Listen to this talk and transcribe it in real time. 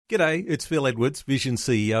G'day, it's Phil Edwards, Vision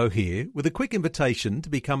CEO here, with a quick invitation to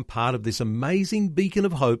become part of this amazing beacon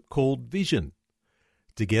of hope called Vision.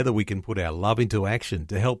 Together we can put our love into action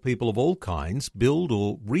to help people of all kinds build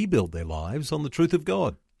or rebuild their lives on the truth of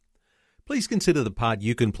God. Please consider the part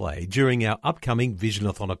you can play during our upcoming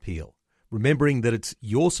Visionathon appeal, remembering that it's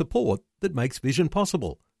your support that makes Vision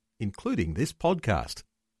possible, including this podcast.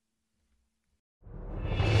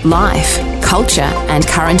 Life, culture and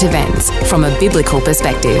current events from a biblical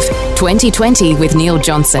perspective. 2020 with Neil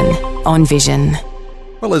Johnson on Vision.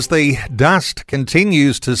 Well, as the dust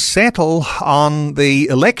continues to settle on the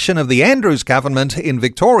election of the Andrews government in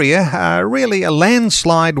Victoria, really a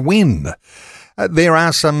landslide win. There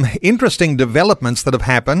are some interesting developments that have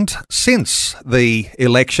happened since the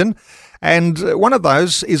election. And one of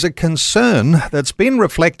those is a concern that's been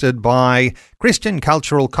reflected by Christian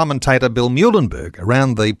cultural commentator Bill Muehlenberg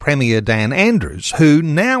around the Premier Dan Andrews, who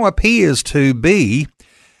now appears to be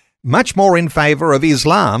much more in favour of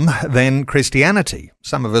Islam than Christianity.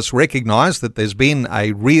 Some of us recognise that there's been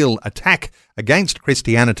a real attack against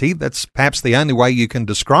Christianity. That's perhaps the only way you can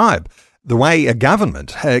describe the way a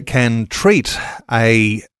government can treat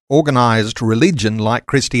a organised religion like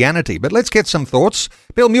Christianity. But let's get some thoughts.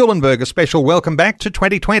 Bill Muehlenberg, a special welcome back to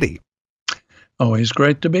 2020. Always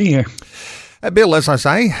great to be here. Bill, as I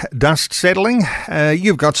say, dust settling.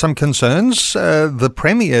 You've got some concerns. The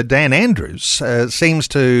Premier, Dan Andrews, seems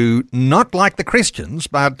to not like the Christians,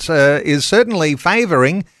 but is certainly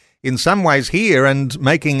favouring in some ways here and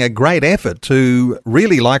making a great effort to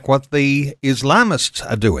really like what the Islamists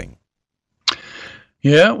are doing.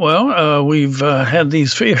 Yeah, well, we've had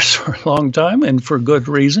these fears for a long time and for good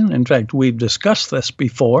reason. In fact, we've discussed this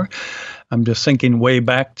before. I'm just thinking way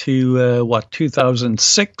back to,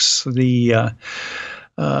 2006, the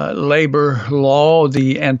labor law,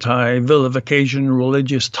 the anti-vilification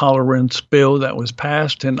religious tolerance bill that was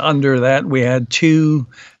passed. And under that, we had two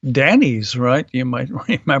Dannies, right? You might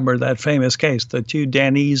remember that famous case, the two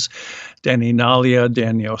Dannies, Danny Nalliah,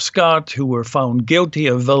 Daniel Scott, who were found guilty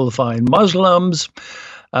of vilifying Muslims.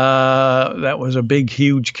 That was a big,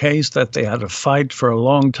 huge case that they had to fight for a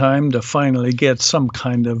long time to finally get some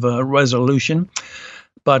kind of resolution.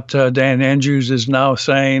 But Dan Andrews is now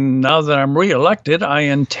saying, now that I'm reelected, I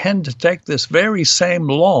intend to take this very same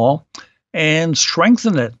law and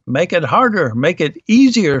strengthen it, make it harder, make it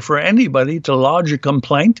easier for anybody to lodge a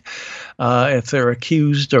complaint if they're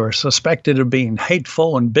accused or suspected of being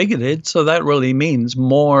hateful and bigoted. So that really means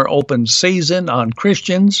more open season on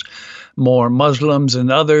Christians, more Muslims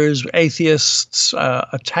and others, atheists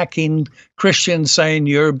attacking Christians, saying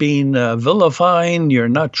you're being vilifying, you're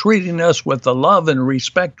not treating us with the love and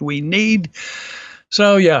respect we need.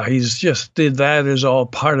 So, yeah, he's just did that as all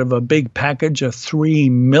part of a big package, a $3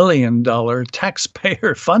 million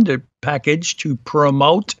taxpayer-funded package to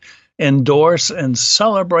promote, endorse, and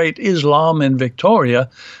celebrate Islam in Victoria,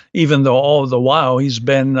 even though all the while he's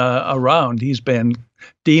been around. He's been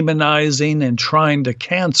demonizing and trying to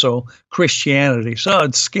cancel Christianity. So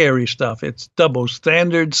it's scary stuff. It's double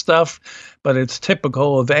standard stuff, but it's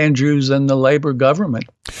typical of Andrews and the Labour government.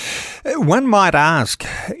 One might ask,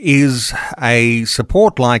 is a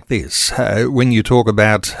support like this, when you talk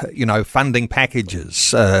about, funding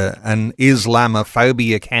packages, an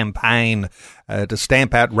Islamophobia campaign to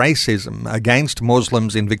stamp out racism against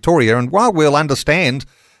Muslims in Victoria, and while we'll understand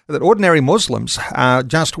that ordinary Muslims are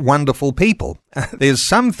just wonderful people, there's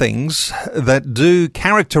some things that do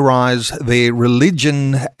characterise their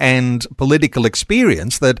religion and political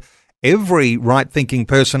experience that every right-thinking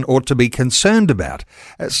person ought to be concerned about.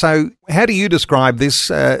 So how do you describe this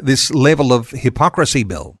level of hypocrisy,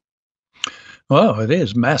 Bill? Well, it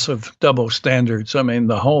is massive double standards. I mean,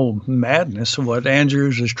 the whole madness of what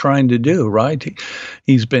Andrews is trying to do, right?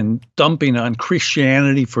 He's been dumping on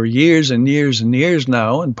Christianity for years and years and years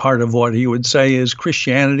now, and part of what he would say is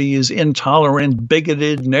Christianity is intolerant,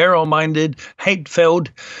 bigoted, narrow-minded, hate-filled.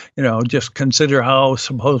 Just consider how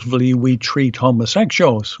supposedly we treat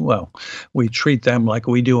homosexuals. Well, we treat them like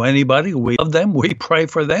we do anybody. We love them. We pray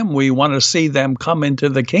for them. We want to see them come into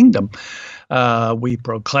the kingdom. We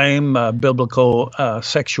proclaim biblical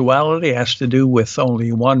sexuality has to do with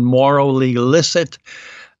only one morally illicit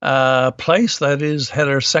place, that is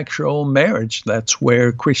heterosexual marriage. That's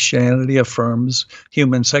where Christianity affirms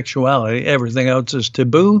human sexuality. Everything else is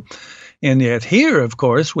taboo. And yet here, of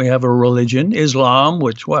course, we have a religion, Islam,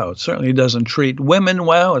 which, it certainly doesn't treat women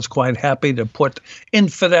well. It's quite happy to put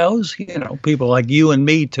infidels, people like you and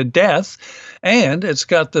me, to death. And it's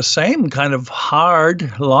got the same kind of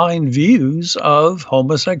hard line views of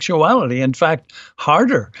homosexuality. In fact,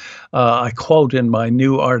 harder. I quote in my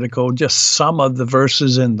new article just some of the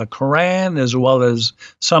verses in the Quran, as well as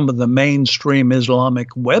some of the mainstream Islamic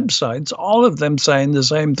websites, all of them saying the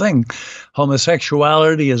same thing.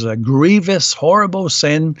 Homosexuality is a grievous, horrible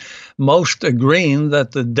sin, most agreeing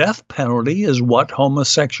that the death penalty is what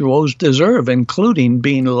homosexuals deserve, including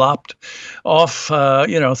being lopped off,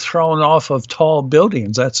 thrown off of tall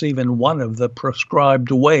buildings. That's even one of the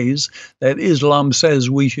prescribed ways that Islam says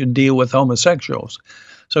we should deal with homosexuals.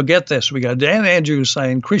 So get this, we got Dan Andrews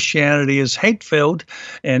saying Christianity is hate-filled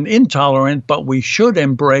and intolerant, but we should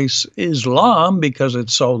embrace Islam because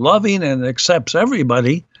it's so loving and accepts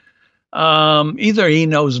everybody. Either he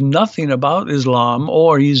knows nothing about Islam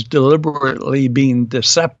or he's deliberately being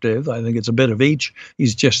deceptive. I think it's a bit of each.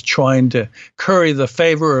 He's just trying to curry the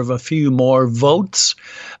favor of a few more votes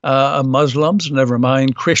of Muslims. Never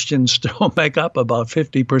mind, Christians still make up about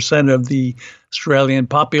 50% of the Australian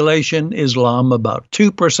population, Islam about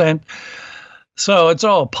 2%. So it's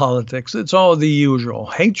all politics. It's all the usual.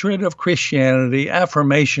 Hatred of Christianity,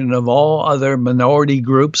 affirmation of all other minority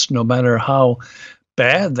groups, no matter how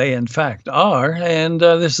bad they in fact are, and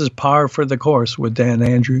this is par for the course with Dan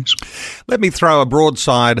Andrews. Let me throw a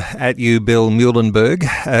broadside at you, Bill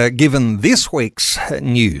Muehlenberg, given this week's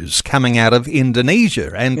news coming out of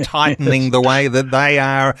Indonesia and tightening the way that they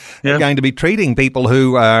are going to be treating people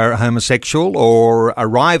who are homosexual or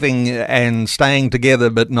arriving and staying together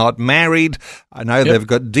but not married. I know they've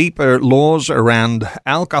got deeper laws around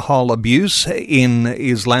alcohol abuse in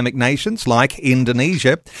Islamic nations like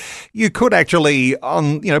Indonesia. You could actually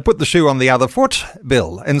put the shoe on the other foot,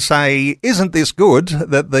 Bill, and say, isn't this good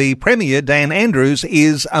that the Premier, Dan Andrews,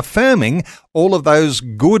 is affirming all of those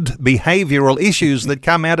good behavioural issues that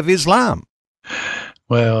come out of Islam?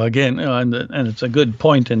 Well, again, and it's a good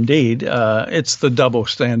point indeed. It's the double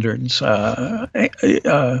standards. The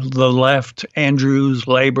left, Andrews,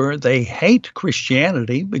 Labour, they hate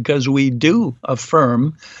Christianity because we do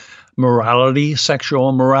affirm morality,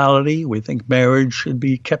 sexual morality. We think marriage should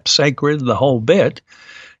be kept sacred, the whole bit.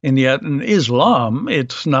 And yet in Islam,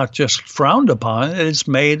 it's not just frowned upon, it's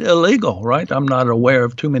made illegal, right? I'm not aware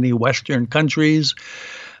of too many Western countries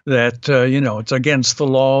that, it's against the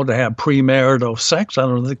law to have premarital sex. I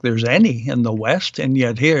don't think there's any in the West. And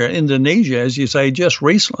yet here, Indonesia, as you say, just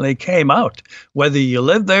recently came out. Whether you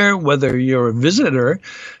live there, whether you're a visitor,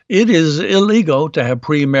 it is illegal to have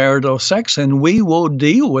premarital sex, and we will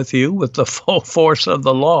deal with you with the full force of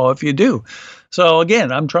the law if you do. So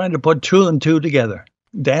again, I'm trying to put two and two together.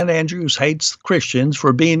 Dan Andrews hates Christians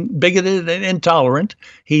for being bigoted and intolerant.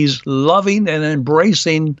 He's loving and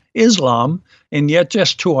embracing Islam. And yet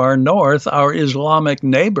just to our north, our Islamic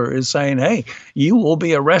neighbor is saying, hey, you will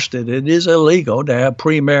be arrested. It is illegal to have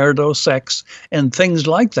premarital sex and things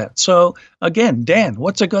like that. So again, Dan,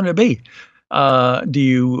 what's it going to be? Do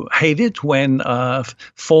you hate it when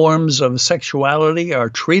forms of sexuality are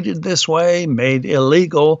treated this way, made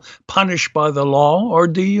illegal, punished by the law, or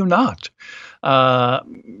do you not?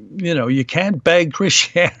 You can't beg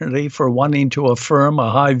Christianity for wanting to affirm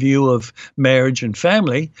a high view of marriage and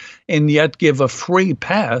family and yet give a free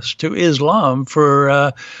pass to Islam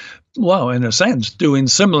for, in a sense, doing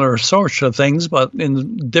similar sorts of things, but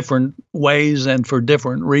in different ways and for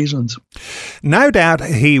different reasons. No doubt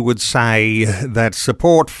he would say that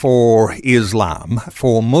support for Islam,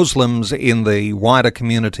 for Muslims in the wider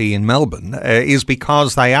community in Melbourne, is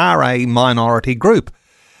because they are a minority group.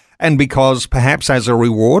 And because perhaps as a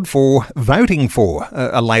reward for voting for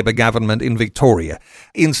a Labor government in Victoria.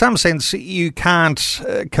 In some sense, you can't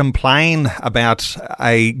complain about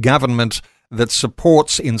a government that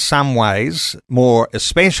supports in some ways, more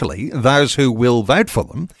especially, those who will vote for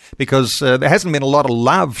them, because there hasn't been a lot of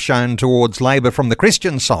love shown towards Labor from the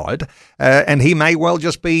Christian side, and he may well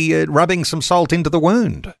just be rubbing some salt into the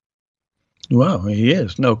wound. Well, he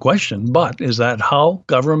is, no question. But is that how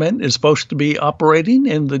government is supposed to be operating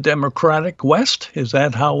in the democratic West? Is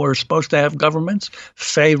that how we're supposed to have governments?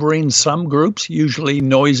 Favoring some groups, usually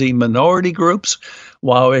noisy minority groups,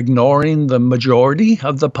 while ignoring the majority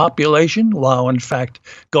of the population, while in fact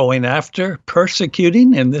going after,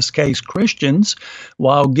 persecuting, in this case Christians,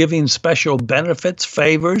 while giving special benefits,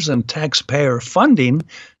 favors, and taxpayer funding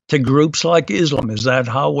to groups like Islam. Is that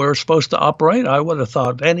how we're supposed to operate? I would have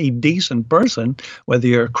thought any decent person, whether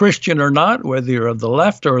you're a Christian or not, whether you're of the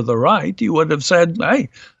left or the right, you would have said, hey,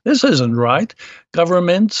 This isn't right.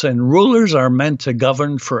 Governments and rulers are meant to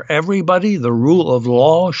govern for everybody. The rule of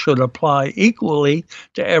law should apply equally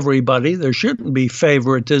to everybody. There shouldn't be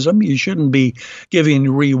favoritism. You shouldn't be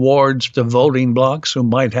giving rewards to voting blocs who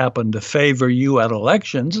might happen to favor you at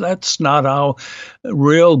elections. That's not how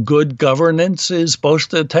real good governance is supposed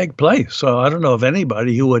to take place. So I don't know of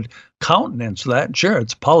anybody who would countenance that. Sure,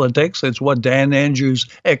 it's politics. It's what Dan Andrews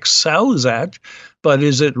excels at. But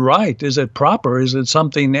is it right? Is it proper? Is it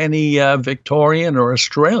something any Victorian or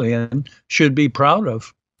Australian should be proud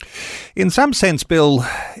of? In some sense, Bill,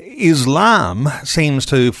 Islam seems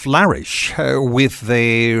to flourish with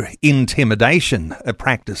their intimidation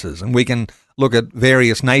practices. And we can look at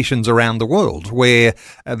various nations around the world where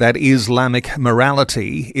that Islamic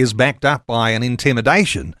morality is backed up by an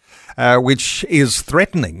intimidation which is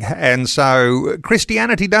threatening. And so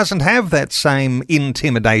Christianity doesn't have that same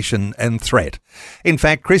intimidation and threat. In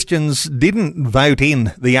fact, Christians didn't vote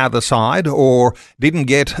in the other side or didn't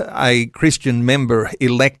get a Christian member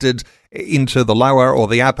elected into the lower or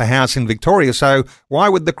the upper house in Victoria. So why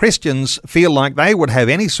would the Christians feel like they would have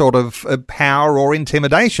any sort of power or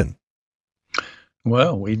intimidation?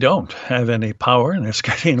 Well, we don't have any power, and it's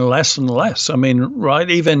getting less and less. I mean, right,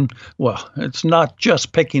 it's not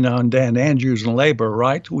just picking on Dan Andrews and Labour,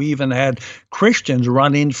 right? We even had Christians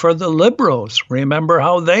running for the Liberals. Remember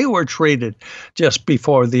how they were treated just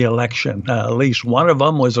before the election. At least one of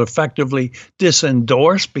them was effectively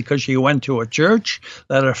disendorsed because she went to a church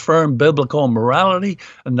that affirmed biblical morality.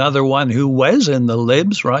 Another one who was in the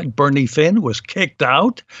Libs, right, Bernie Finn, was kicked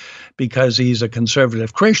out because he's a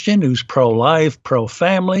conservative Christian who's pro-life,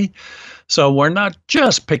 pro-family. So we're not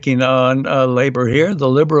just picking on Labour here. The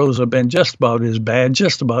Liberals have been just about as bad,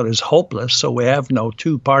 just about as hopeless. So we have no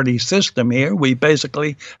two-party system here. We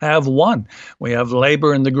basically have one. We have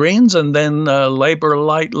Labour and the Greens, and then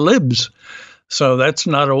Labour-light Libs. So that's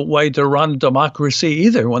not a way to run democracy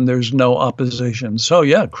either when there's no opposition. So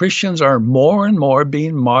yeah, Christians are more and more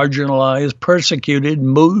being marginalized, persecuted,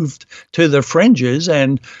 moved to the fringes.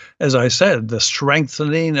 And as I said, the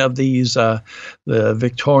strengthening of these, the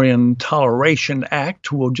Victorian Toleration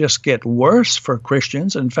Act will just get worse for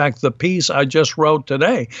Christians. In fact, the piece I just wrote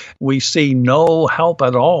today, we see no help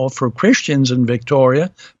at all for Christians in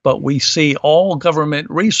Victoria, but we see all government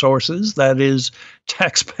resources, that is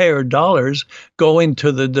taxpayer dollars, going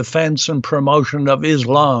to the defense and promotion of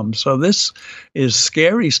Islam. So this is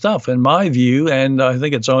scary stuff in my view, and I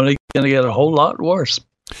think it's only going to get a whole lot worse.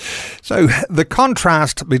 So the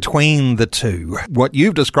contrast between the two, what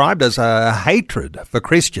you've described as a hatred for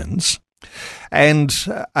Christians and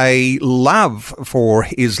a love for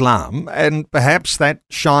Islam, and perhaps that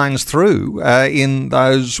shines through in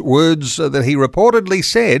those words that he reportedly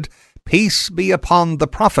said, "Peace be upon the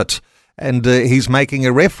Prophet." And he's making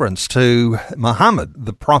a reference to Muhammad,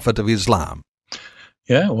 the Prophet of Islam.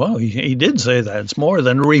 Yeah, well, he did say that. It's more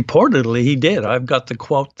than reportedly he did. I've got the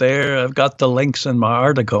quote there. I've got the links in my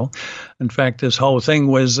article. In fact, this whole thing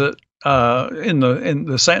was in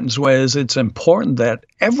the sentence was, it's important that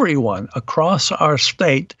everyone across our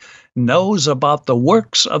state knows about the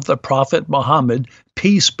works of the Prophet Muhammad,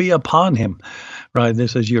 peace be upon him. Right,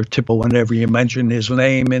 this is your typical, whenever you mention his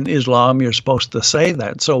name in Islam, you're supposed to say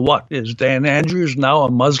that. So what, is Dan Andrews now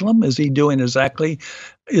a Muslim? Is he doing exactly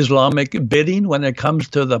Islamic bidding when it comes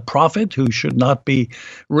to the Prophet, who should not be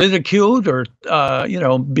ridiculed or,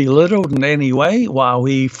 belittled in any way, while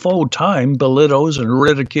he full-time belittles and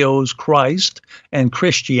ridicules Christ and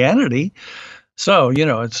Christianity? So,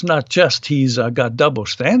 it's not just he's got double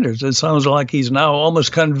standards. It sounds like he's now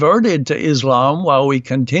almost converted to Islam while he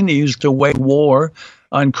continues to wage war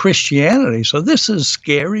on Christianity. So this is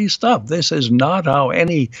scary stuff. This is not how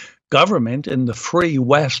any government in the free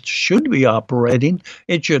West should be operating.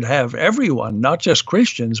 It should have everyone, not just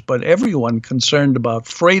Christians, but everyone concerned about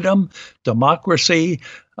freedom, democracy,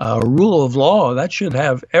 rule of law. That should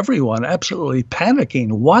have everyone absolutely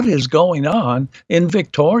panicking. What is going on in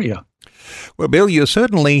Victoria? Well, Bill, you're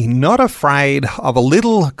certainly not afraid of a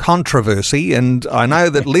little controversy, and I know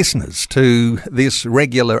that listeners to this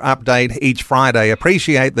regular update each Friday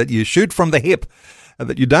appreciate that you shoot from the hip,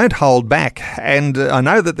 that you don't hold back, and I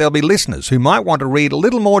know that there'll be listeners who might want to read a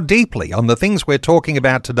little more deeply on the things we're talking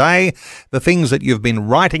about today, the things that you've been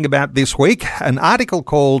writing about this week, an article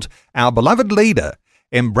called Our Beloved Leader,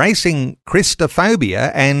 Embracing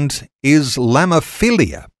Christophobia and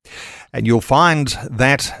Islamophilia. And you'll find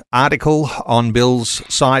that article on Bill's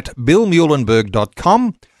site,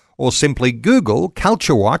 billmuhlenberg.com, or simply Google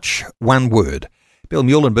Culture Watch, one word. Bill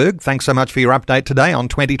Muhlenberg, thanks so much for your update today on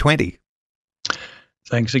 2020.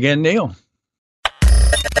 Thanks again, Neil.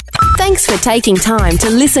 Thanks for taking time to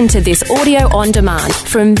listen to this audio on demand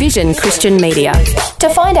from Vision Christian Media. To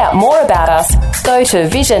find out more about us, go to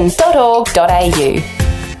vision.org.au.